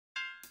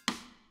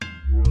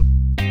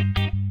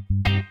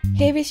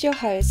Here is your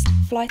host,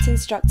 flight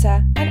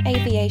instructor and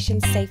aviation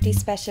safety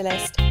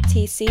specialist,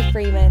 TC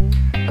FREEMAN.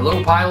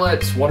 Hello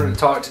pilots, wanted to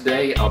talk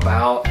today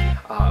about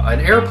an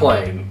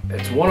airplane.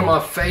 It's one of my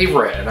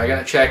favorite and I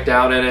got checked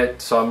out in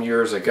it some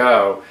years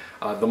ago.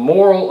 The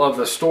moral of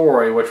the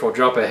story, which we'll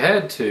jump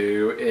ahead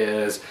to,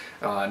 is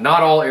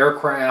not all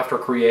aircraft are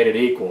created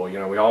equal. You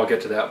know, we all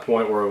get to that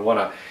point where we want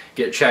to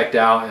get checked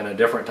out in a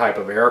different type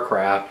of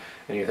aircraft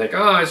and you think,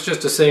 oh, it's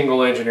just a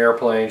single engine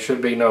airplane,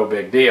 should be no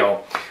big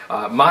deal.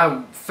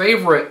 My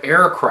favorite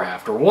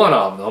aircraft, or one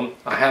of them,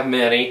 I have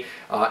many,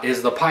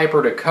 is the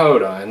Piper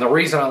Dakota. And the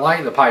reason I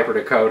like the Piper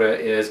Dakota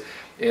is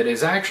it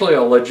is actually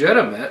a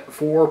legitimate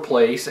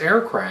four-place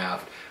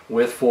aircraft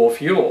with full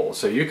fuel.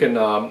 So you can,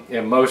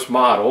 in most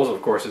models,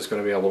 of course it's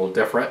going to be a little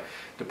different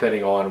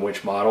depending on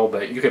which model,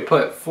 but you can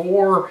put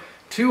 4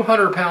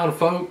 200-pound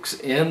folks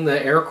in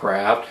the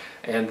aircraft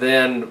and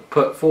then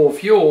put full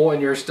fuel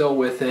and you're still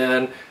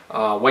within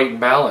weight and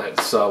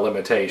balance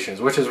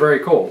limitations, which is very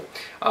cool.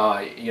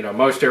 You know,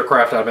 most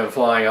aircraft I've been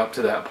flying up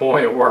to that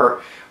point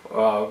were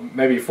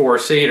maybe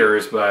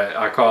 4-seaters, but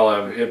I call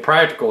them, in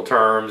practical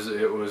terms,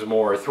 it was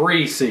more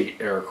 3-seat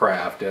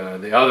aircraft.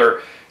 The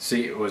other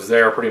seat was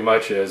there pretty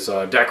much as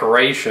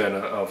decoration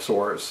of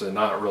sorts and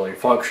not really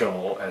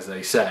functional, as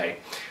they say.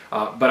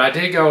 But I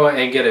did go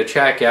and get a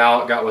check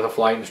out, got with a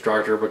flight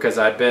instructor because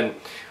I'd been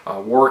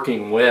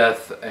working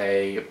with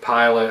a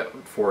pilot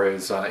for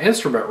his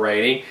instrument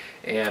rating,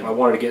 and I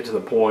wanted to get to the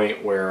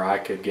point where I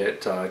could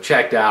get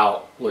checked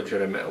out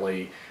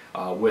legitimately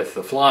with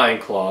the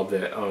flying club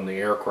that owned the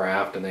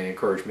aircraft, and they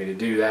encouraged me to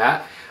do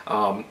that.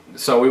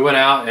 So we went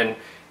out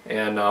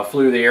and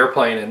flew the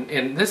airplane,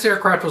 and this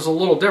aircraft was a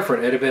little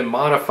different. It had been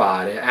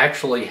modified. It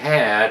actually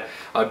had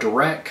a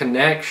direct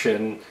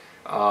connection,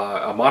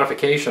 a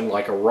modification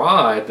like a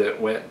rod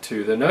that went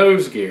to the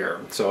nose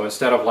gear. So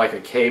instead of like a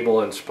cable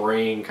and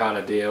spring kind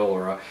of deal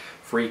or a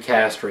free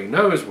castering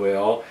nose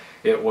wheel,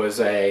 it was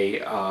a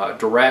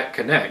direct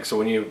connect. So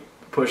when you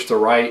push the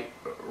right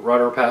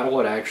rudder pedal,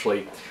 it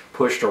actually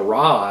pushed a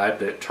rod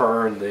that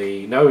turned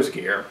the nose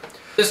gear.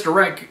 This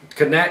direct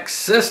connect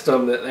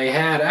system that they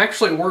had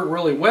actually worked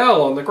really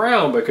well on the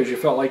ground because you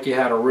felt like you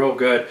had a real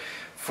good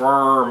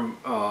firm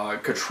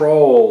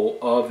control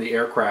of the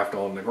aircraft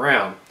on the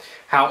ground.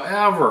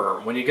 However,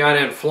 when you got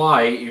in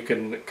flight, you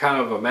can kind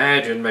of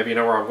imagine, maybe you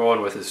know where I'm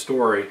going with this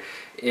story,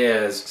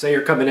 is say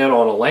you're coming in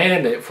on a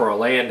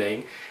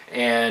landing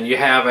and you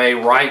have a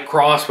right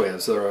crosswind.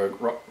 So there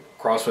are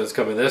crosswinds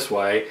coming this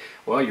way.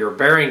 Well, you're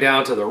bearing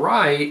down to the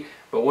right,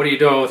 but what are you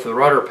doing with the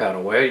rudder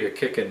pedal? Well, you're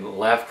kicking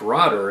left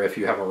rudder if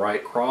you have a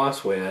right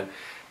crosswind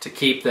to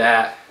keep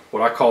that,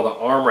 what I call the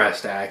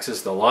armrest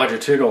axis, the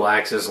longitudinal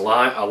axis,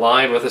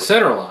 aligned with the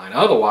center line.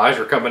 Otherwise,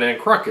 you're coming in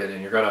crooked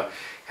and you're going to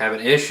have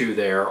an issue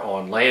there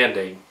on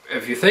landing.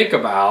 If you think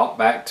about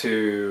back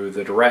to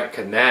the direct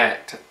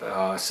connect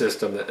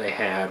system that they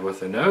had with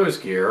the nose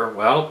gear,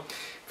 well,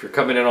 if you're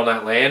coming in on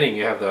that landing,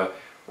 you have the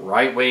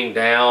right wing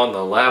down,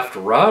 the left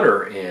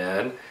rudder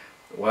in.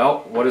 Well,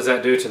 what does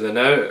that do to the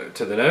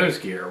nose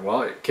gear?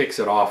 Well, it kicks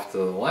it off to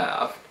the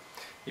left.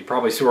 You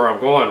probably see where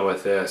I'm going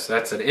with this.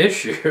 That's an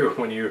issue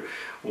when you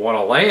want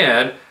to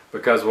land,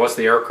 because what's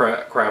the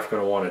aircraft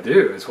going to want to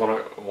do? It's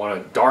want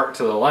to dart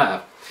to the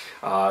left.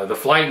 The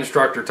flight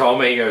instructor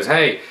told me, he goes,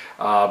 hey,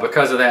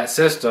 because of that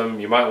system,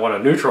 you might want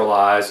to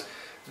neutralize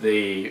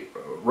the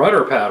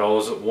rudder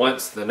pedals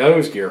once the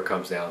nose gear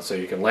comes down. So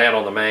you can land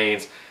on the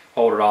mains,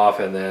 hold it off,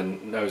 and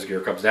then nose gear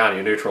comes down,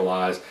 you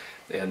neutralize,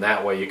 and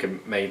that way you can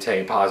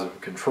maintain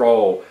positive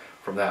control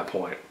from that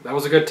point. That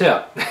was a good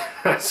tip.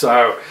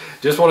 So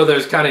just one of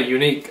those kind of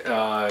unique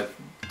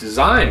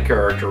design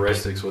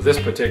characteristics with this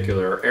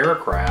particular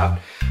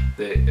aircraft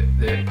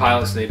that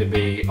pilots need to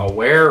be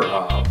aware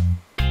of.